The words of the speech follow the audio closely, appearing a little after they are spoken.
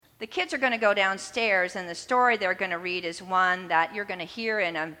The kids are going to go downstairs, and the story they're going to read is one that you're going to hear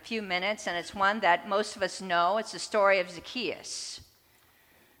in a few minutes, and it's one that most of us know. It's the story of Zacchaeus.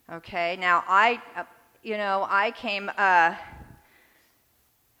 Okay, now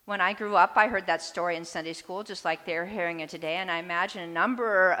when I grew up, I heard that story in Sunday school, just like they're hearing it today, and I imagine a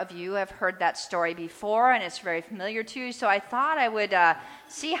number of you have heard that story before, and it's very familiar to you, so I thought I would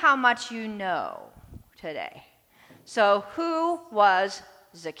see how much you know today. So, who was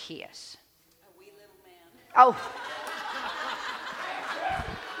Zacchaeus? A wee little man. Oh.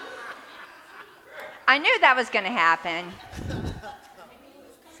 I knew that was going to happen.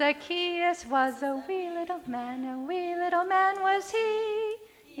 Zacchaeus was a wee little man was he.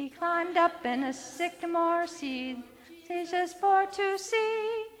 He climbed up in a sycamore seed, Jesus for to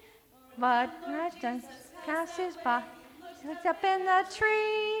see. But Jesus cast his body, looked up in the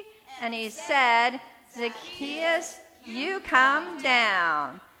tree, and he said, Zacchaeus, you come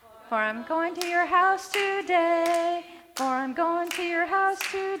down, for I'm going to your house today. Carolyn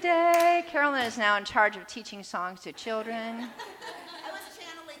is now in charge of teaching songs to children. I was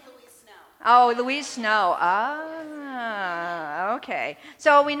channeling Louise Snow. Oh, Louise Snow. Ah, okay.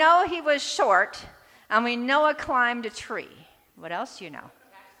 So we know he was short, and we know he climbed a tree. What else do you know?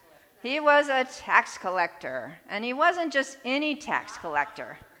 He was a tax collector, and he wasn't just any tax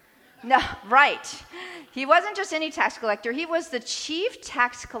collector. No, right. He wasn't just any tax collector. He was the chief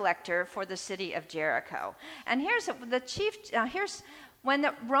tax collector for the city of Jericho. And here's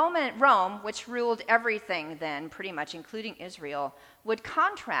when Rome, which ruled everything then, pretty much including Israel, would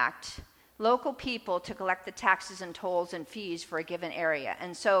contract local people to collect the taxes and tolls and fees for a given area.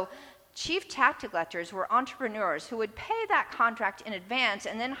 And so chief tax collectors were entrepreneurs who would pay that contract in advance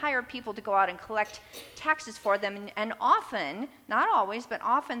and then hire people to go out and collect taxes for them. And often, not always, but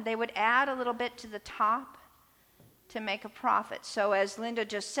often they would add a little bit to the top to make a profit. So as Linda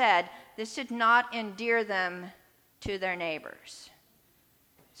just said, this did not endear them to their neighbors.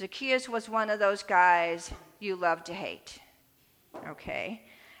 Zacchaeus was one of those guys you love to hate. Okay?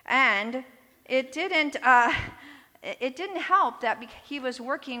 And it didn't help that he was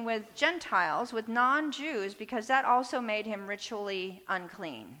working with Gentiles, with non-Jews, because that also made him ritually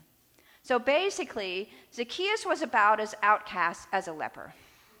unclean. So basically, Zacchaeus was about as outcast as a leper.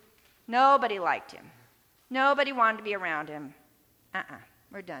 Nobody liked him. Nobody wanted to be around him.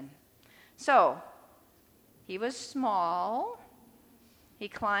 We're done. So, he was small. He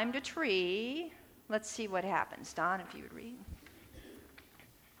climbed a tree. Let's see what happens. Don, if you would read.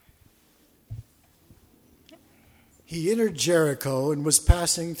 He entered Jericho and was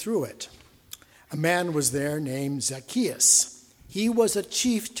passing through it. A man was there named Zacchaeus. He was a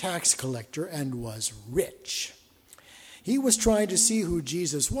chief tax collector and was rich. He was trying to see who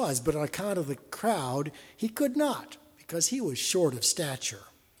Jesus was, but on account of the crowd, he could not, because he was short of stature.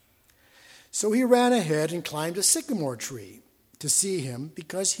 So he ran ahead and climbed a sycamore tree to see him,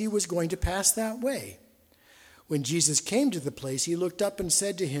 because he was going to pass that way. When Jesus came to the place, he looked up and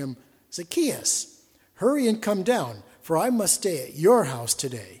said to him, Zacchaeus, hurry and come down, for I must stay at your house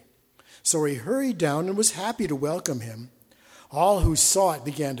today. So he hurried down and was happy to welcome him. All who saw it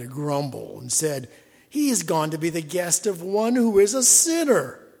began to grumble and said, he is gone to be the guest of one who is a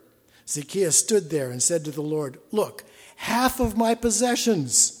sinner. Zacchaeus stood there and said to the Lord, look, half of my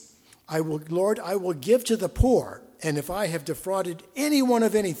possessions I will give to the poor, and if I have defrauded anyone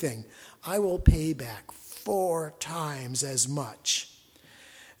of anything, I will pay back 4 times as much.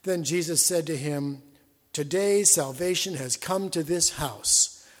 Then Jesus said to him, today salvation has come to this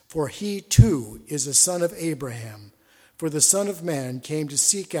house, for he too is a son of Abraham. For the Son of Man came to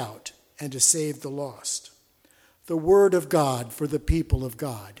seek out and to save the lost. The word of God for the people of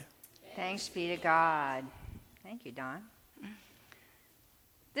God. Thanks be to God. Thank you, Don.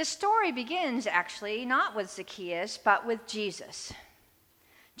 This story begins actually not with Zacchaeus, but with Jesus.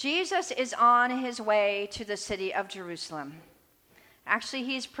 Jesus is on his way to the city of Jerusalem. Actually,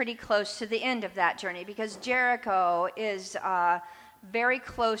 he's pretty close to the end of that journey because Jericho is very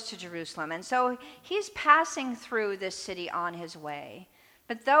close to Jerusalem. And so he's passing through this city on his way.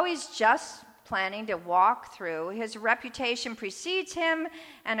 But though he's just planning to walk through, his reputation precedes him,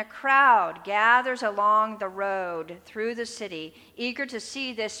 and a crowd gathers along the road through the city, eager to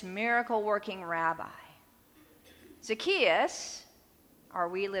see this miracle-working rabbi. Zacchaeus, our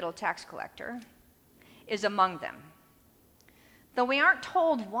wee little tax collector, is among them. Though we aren't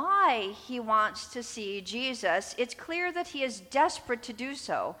told why he wants to see Jesus, it's clear that he is desperate to do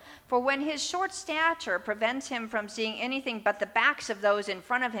so. For when his short stature prevents him from seeing anything but the backs of those in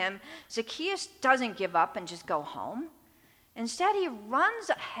front of him, Zacchaeus doesn't give up and just go home. Instead, he runs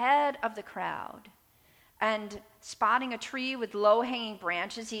ahead of the crowd. And spotting a tree with low-hanging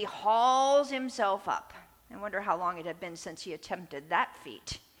branches, he hauls himself up. I wonder how long it had been since he attempted that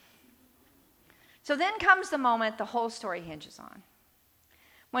feat. So then comes the moment the whole story hinges on.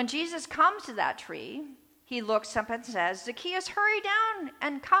 When Jesus comes to that tree, he looks up and says, "Zacchaeus, hurry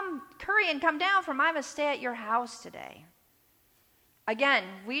and come down, for I must stay at your house today." Again,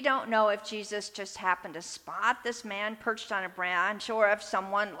 we don't know if Jesus just happened to spot this man perched on a branch or if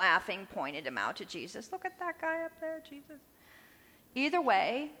someone laughing pointed him out to Jesus. "Look at that guy up there, Jesus." Either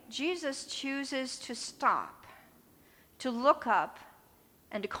way, Jesus chooses to stop, to look up,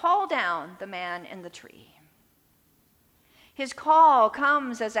 and to call down the man in the tree. His call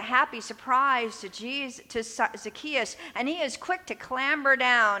comes as a happy surprise to Zacchaeus, and he is quick to clamber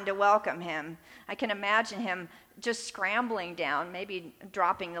down to welcome him. I can imagine him just scrambling down, maybe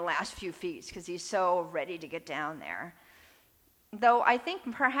dropping the last few feet because he's so ready to get down there. Though I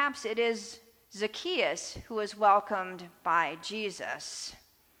think perhaps it is Zacchaeus who is welcomed by Jesus,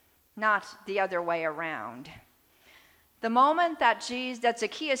 not the other way around. The moment that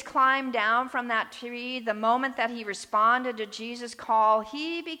Zacchaeus climbed down from that tree, the moment that he responded to Jesus' call,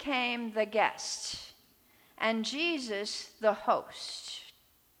 he became the guest and Jesus the host.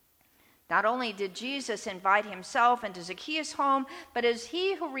 Not only did Jesus invite himself into Zacchaeus' home, but as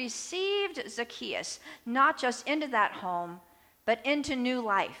he who received Zacchaeus, not just into that home, but into new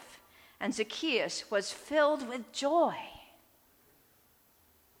life. And Zacchaeus was filled with joy.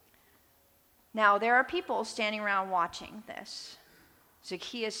 Now, there are people standing around watching this,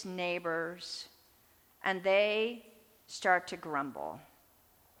 Zacchaeus' neighbors, and they start to grumble.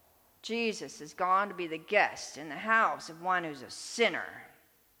 Jesus has gone to be the guest in the house of one who's a sinner.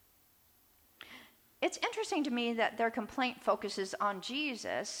 It's interesting to me that their complaint focuses on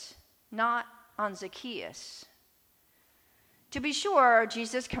Jesus, not on Zacchaeus. To be sure,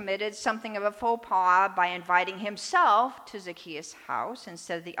 Jesus committed something of a faux pas by inviting himself to Zacchaeus' house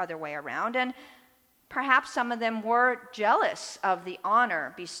instead of the other way around, and perhaps some of them were jealous of the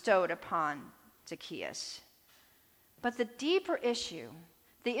honor bestowed upon Zacchaeus. But the deeper issue,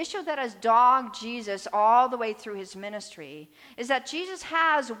 the issue that has dogged Jesus all the way through his ministry, is that Jesus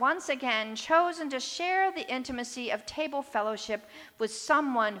has once again chosen to share the intimacy of table fellowship with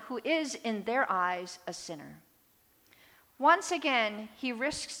someone who is, in their eyes, a sinner. Once again, he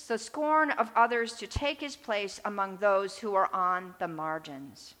risks the scorn of others to take his place among those who are on the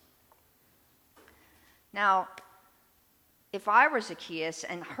margins. Now, if I were Zacchaeus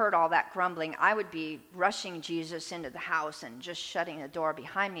and heard all that grumbling, I would be rushing Jesus into the house and just shutting the door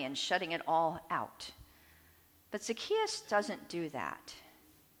behind me and shutting it all out. But Zacchaeus doesn't do that.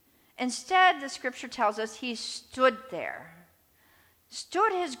 Instead, the scripture tells us he stood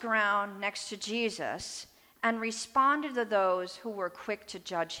his ground next to Jesus, and responded to those who were quick to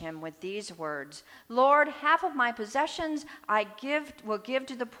judge him with these words, "Lord, half of my possessions I will give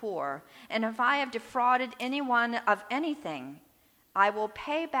to the poor, and if I have defrauded anyone of anything, I will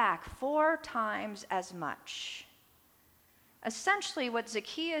pay back 4 times as much." Essentially, what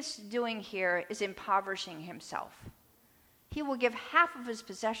Zacchaeus is doing here is impoverishing himself. He will give half of his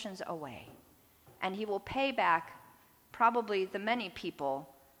possessions away, and he will pay back probably the many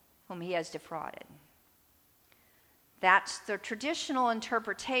people whom he has defrauded. That's the traditional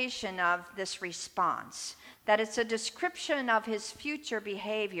interpretation of this response, that it's a description of his future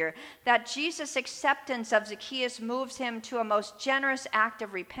behavior, that Jesus' acceptance of Zacchaeus moves him to a most generous act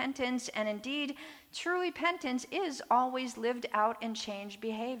of repentance, and indeed, true repentance is always lived out in changed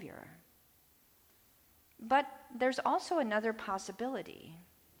behavior. But there's also another possibility.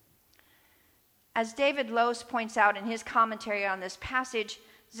 As David Lose points out in his commentary on this passage,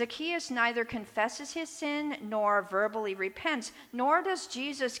 Zacchaeus neither confesses his sin nor verbally repents, nor does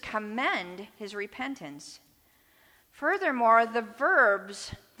Jesus commend his repentance. Furthermore, the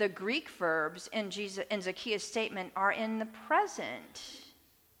Greek verbs in Zacchaeus' statement are in the present,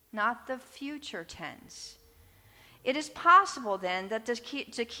 not the future tense. It is possible then that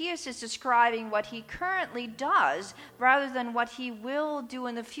Zacchaeus is describing what he currently does rather than what he will do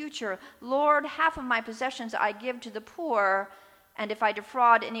in the future. "Lord, half of my possessions I give to the poor, and if I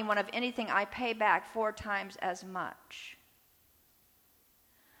defraud anyone of anything, I pay back 4 times as much."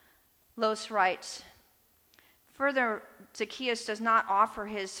 Lose writes, "Further, Zacchaeus does not offer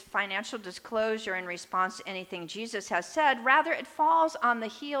his financial disclosure in response to anything Jesus has said. Rather, it falls on the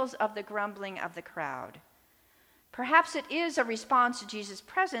heels of the grumbling of the crowd. Perhaps it is a response to Jesus'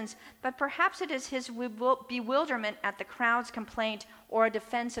 presence, but perhaps it is his bewilderment at the crowd's complaint or a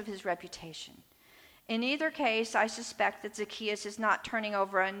defense of his reputation. In either case, I suspect that Zacchaeus is not turning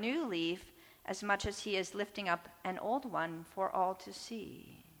over a new leaf as much as he is lifting up an old one for all to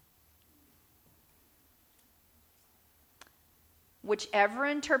see." whichever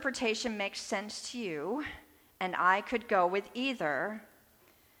interpretation makes sense to you, and I could go with either.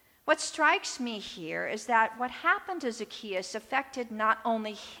 What strikes me here is that what happened to Zacchaeus affected not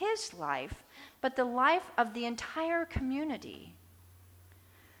only his life, but the life of the entire community.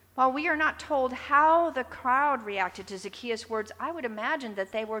 While we are not told how the crowd reacted to Zacchaeus' words, I would imagine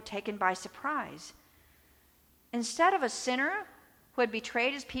that they were taken by surprise. Instead of a sinner who had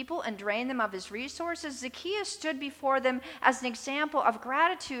betrayed his people and drained them of his resources, Zacchaeus stood before them as an example of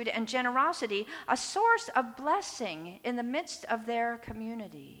gratitude and generosity, a source of blessing in the midst of their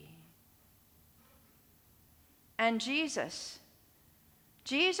community. And Jesus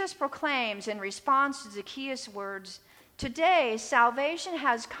proclaims in response to Zacchaeus' words, "Today salvation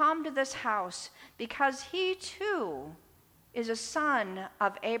has come to this house because he too is a son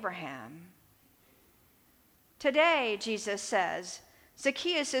of Abraham." Today, Jesus says,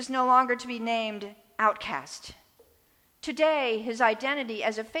 Zacchaeus is no longer to be named outcast. Today, his identity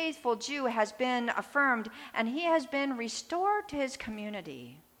as a faithful Jew has been affirmed, and he has been restored to his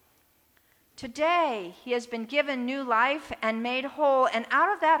community. Today, he has been given new life and made whole, and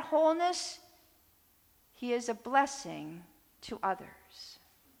out of that wholeness, he is a blessing to others.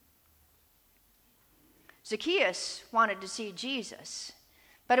 Zacchaeus wanted to see Jesus,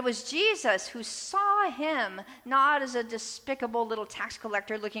 but it was Jesus who saw him not as a despicable little tax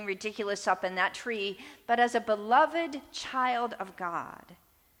collector looking ridiculous up in that tree, but as a beloved child of God.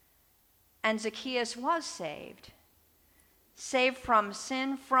 And Zacchaeus was saved from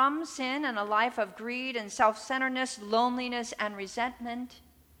sin and a life of greed and self-centeredness, loneliness and resentment,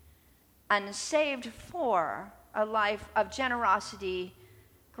 and saved for a life of generosity,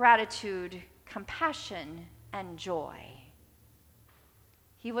 gratitude, compassion, and joy.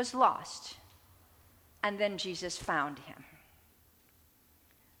 He was lost, and then Jesus found him.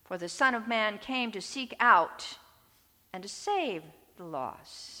 For the Son of Man came to seek out and to save the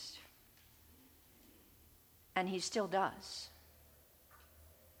lost. And he still does.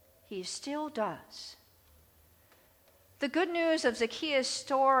 He still does. The good news of Zacchaeus'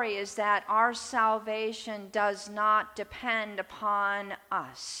 story is that our salvation does not depend upon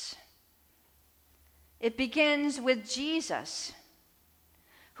us. It begins with Jesus,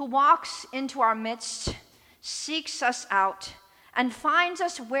 who walks into our midst, seeks us out, and finds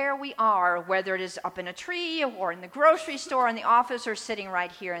us where we are, whether it is up in a tree or in the grocery store, in the office, or sitting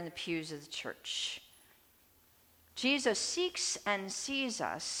right here in the pews of the church. Jesus seeks and sees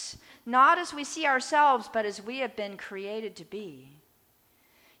us, not as we see ourselves, but as we have been created to be.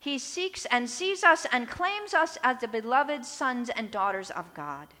 He seeks and sees us and claims us as the beloved sons and daughters of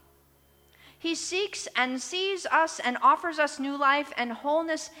God. He seeks and sees us and offers us new life and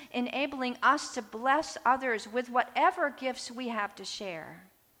wholeness, enabling us to bless others with whatever gifts we have to share.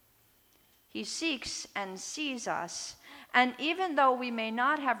 He seeks and sees us, and even though we may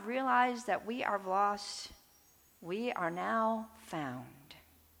not have realized that we are lost, we are now found.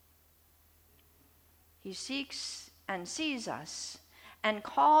 He seeks and sees us and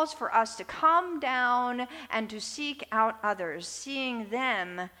calls for us to come down and to seek out others, seeing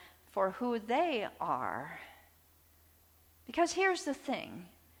them for who they are. Because here's the thing.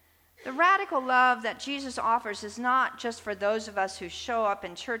 The radical love that Jesus offers is not just for those of us who show up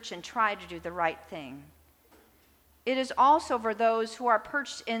in church and try to do the right thing. It is also for those who are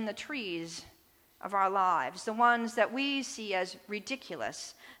perched in the trees of our lives, the ones that we see as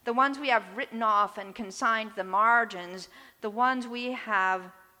ridiculous, the ones we have written off and consigned to the margins, the ones we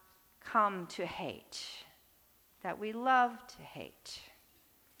have come to hate, that we love to hate.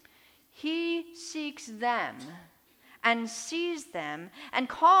 He seeks them and sees them and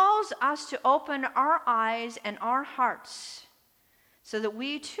calls us to open our eyes and our hearts so that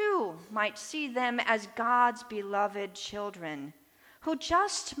we too might see them as God's beloved children who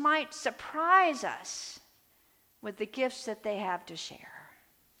just might surprise us with the gifts that they have to share,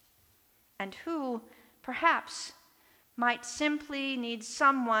 and who perhaps might simply need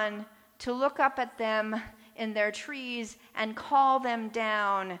someone to look up at them in their trees and call them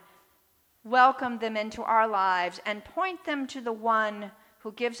down, welcome them into our lives, and point them to the one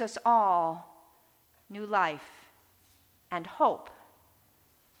who gives us all new life and hope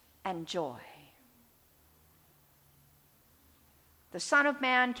and joy. The Son of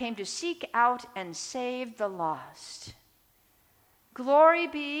Man came to seek out and save the lost. Glory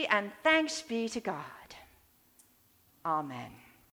be and thanks be to God. Amen.